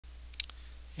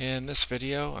In this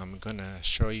video, I'm going to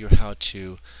show you how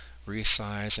to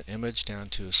resize an image down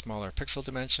to smaller pixel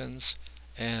dimensions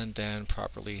and then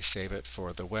properly save it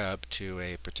for the web to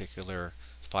a particular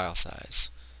file size.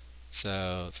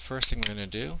 So the first thing we're going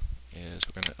to do is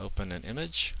we're going to open an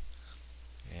image,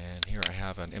 and here I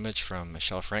have an image from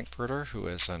Michelle Frankfurter, who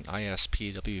is an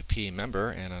ISPWP member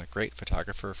and a great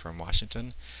photographer from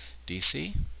Washington,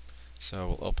 D.C. So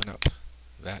we'll open up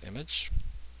that image.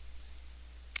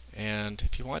 And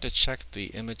if you want to check the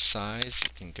image size,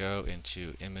 you can go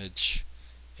into image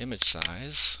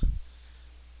size.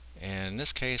 And in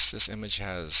this case, this image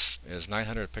is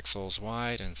 900 pixels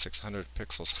wide and 600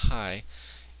 pixels high.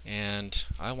 And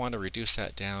I want to reduce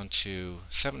that down to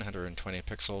 720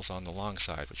 pixels on the long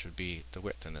side, which would be the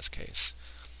width in this case.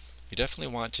 You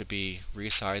definitely want to be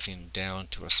resizing down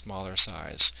to a smaller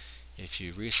size. If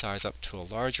you resize up to a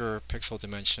larger pixel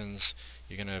dimensions,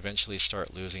 you're going to eventually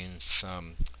start losing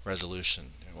some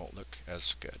resolution. It won't look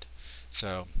as good.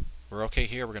 So we're okay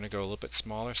here. We're going to go a little bit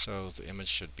smaller, so the image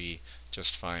should be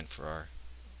just fine for our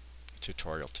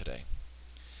tutorial today.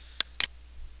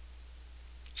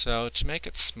 So to make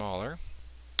it smaller,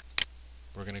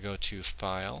 we're going to go to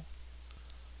File,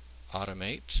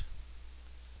 Automate,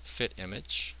 Fit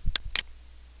Image.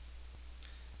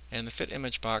 And the Fit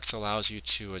Image box allows you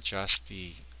to adjust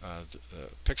the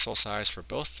pixel size for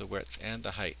both the width and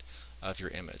the height of your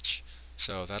image.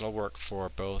 So that'll work for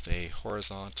both a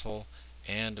horizontal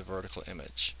and a vertical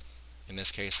image. In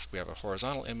this case, we have a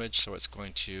horizontal image, so it's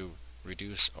going to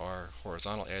reduce our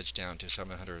horizontal edge down to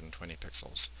 720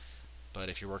 pixels. But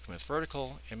if you're working with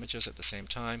vertical images at the same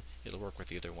time, it'll work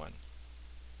with either one.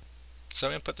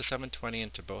 So input the 720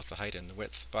 into both the height and the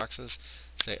width boxes,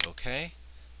 say OK,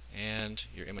 and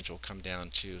your image will come down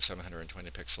to 720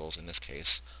 pixels, in this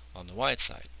case, on the wide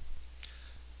side.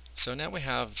 So now we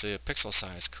have the pixel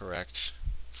size correct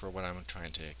for what I'm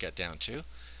trying to get down to.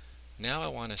 Now I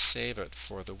want to save it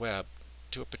for the web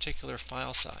to a particular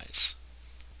file size.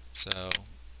 So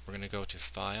we're going to go to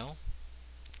File,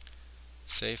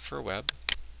 Save for Web,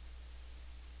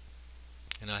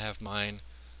 and I have mine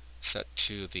set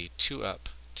to the 2-up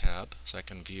tab, so I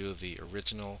can view the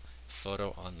original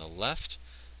photo on the left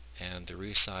and the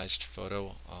resized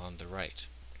photo on the right.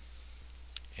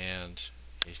 And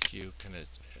if you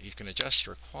can adjust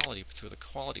your quality through the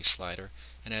quality slider,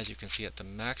 and as you can see, at the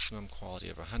maximum quality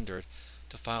of 100,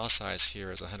 the file size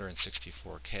here is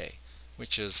 164K,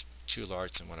 which is too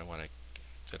large than what I want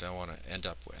to end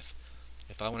up with.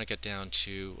 If I want to get down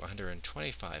to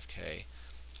 125K,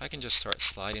 I can just start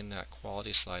sliding that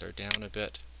quality slider down a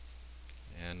bit,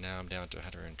 and now I'm down to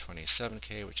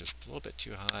 127K, which is a little bit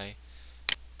too high.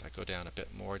 If I go down a bit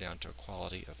more, down to a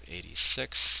quality of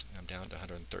 86, I'm down to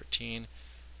 113,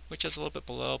 which is a little bit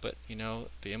below, but you know,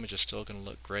 the image is still going to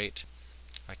look great.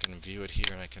 I can view it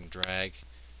here, and I can drag,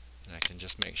 and I can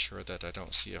just make sure that I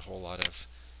don't see a whole lot of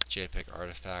JPEG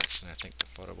artifacts, and I think the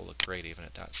photo will look great even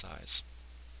at that size.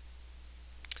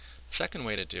 The second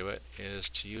way to do it is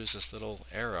to use this little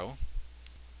arrow,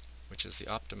 which is the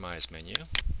Optimize menu.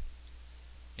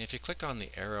 And if you click on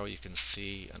the arrow, you can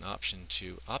see an option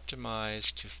to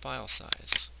optimize to file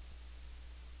size.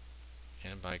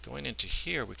 And by going into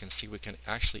here, we can see we can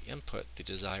actually input the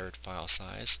desired file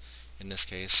size, in this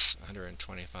case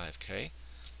 125K.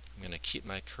 I'm going to keep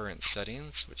my current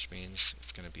settings, which means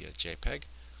it's going to be a JPEG,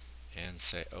 and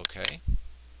say OK.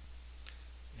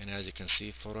 And as you can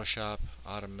see, Photoshop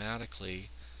automatically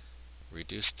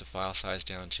reduced the file size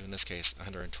down to, in this case,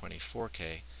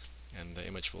 124K, and the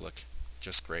image will look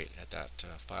just great at that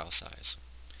file size.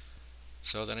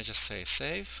 So then I just say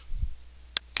Save,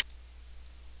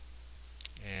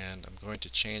 and I'm going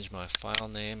to change my file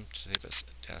name to save it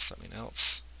as something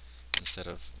else. Instead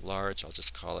of large, I'll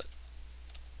just call it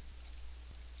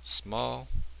small,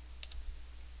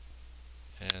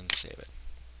 and save it.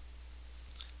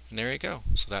 And there you go.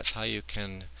 So that's how you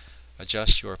can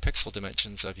adjust your pixel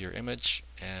dimensions of your image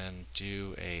and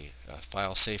do a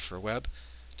file save for web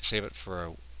to save it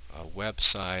for a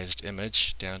web-sized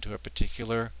image down to a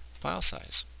particular file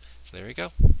size. So there you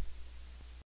go.